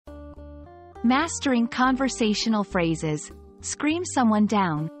Mastering conversational phrases. Scream someone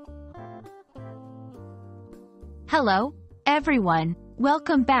down. Hello, everyone.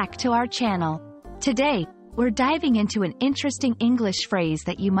 Welcome back to our channel. Today, we're diving into an interesting English phrase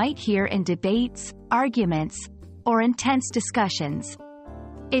that you might hear in debates, arguments, or intense discussions.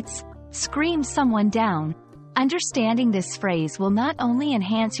 It's scream someone down. Understanding this phrase will not only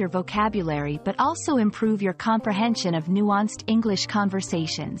enhance your vocabulary but also improve your comprehension of nuanced English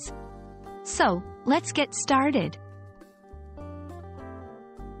conversations. So, let's get started.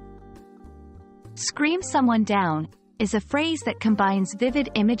 Scream someone down is a phrase that combines vivid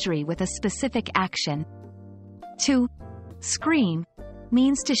imagery with a specific action. To scream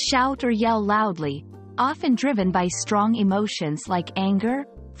means to shout or yell loudly, often driven by strong emotions like anger,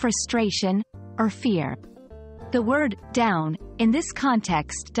 frustration, or fear. The word down, in this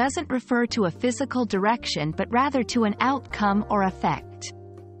context, doesn't refer to a physical direction but rather to an outcome or effect.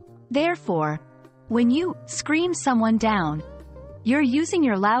 Therefore, when you scream someone down, you're using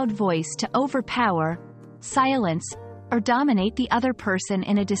your loud voice to overpower, silence, or dominate the other person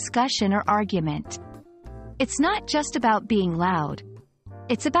in a discussion or argument. It's not just about being loud.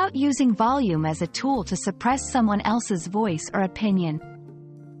 It's about using volume as a tool to suppress someone else's voice or opinion.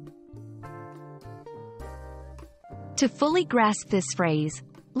 To fully grasp this phrase,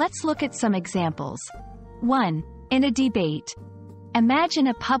 let's look at some examples. 1. In a debate. Imagine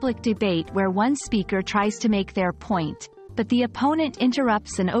a public debate where one speaker tries to make their point, but the opponent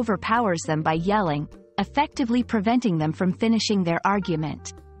interrupts and overpowers them by yelling, effectively preventing them from finishing their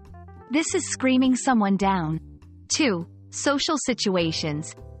argument. This is screaming someone down. 2. Social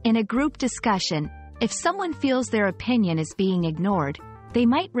situations. In a group discussion, if someone feels their opinion is being ignored, they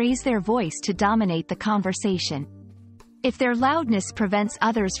might raise their voice to dominate the conversation. If their loudness prevents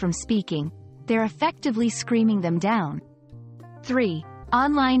others from speaking, they're effectively screaming them down. 3.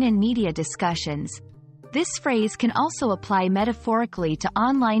 Online and media discussions. This phrase can also apply metaphorically to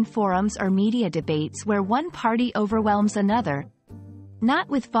online forums or media debates where one party overwhelms another, not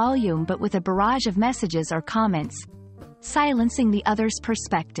with volume but with a barrage of messages or comments, silencing the other's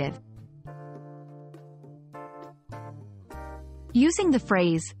perspective. Using the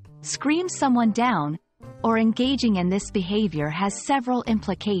phrase, scream someone down, or engaging in this behavior has several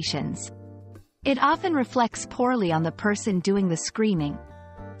implications. It often reflects poorly on the person doing the screaming,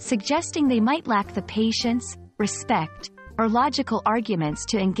 suggesting they might lack the patience, respect, or logical arguments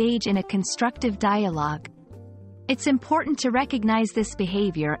to engage in a constructive dialogue. It's important to recognize this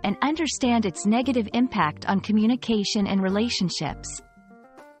behavior and understand its negative impact on communication and relationships.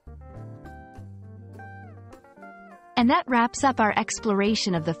 And that wraps up our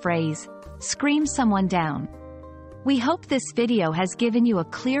exploration of the phrase, scream someone down. We hope this video has given you a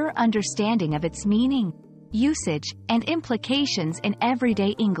clearer understanding of its meaning, usage, and implications in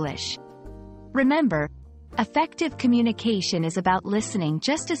everyday English. Remember, effective communication is about listening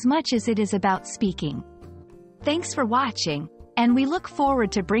just as much as it is about speaking. Thanks for watching, and we look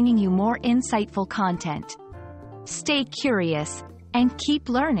forward to bringing you more insightful content. Stay curious, and keep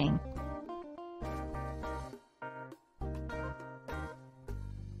learning.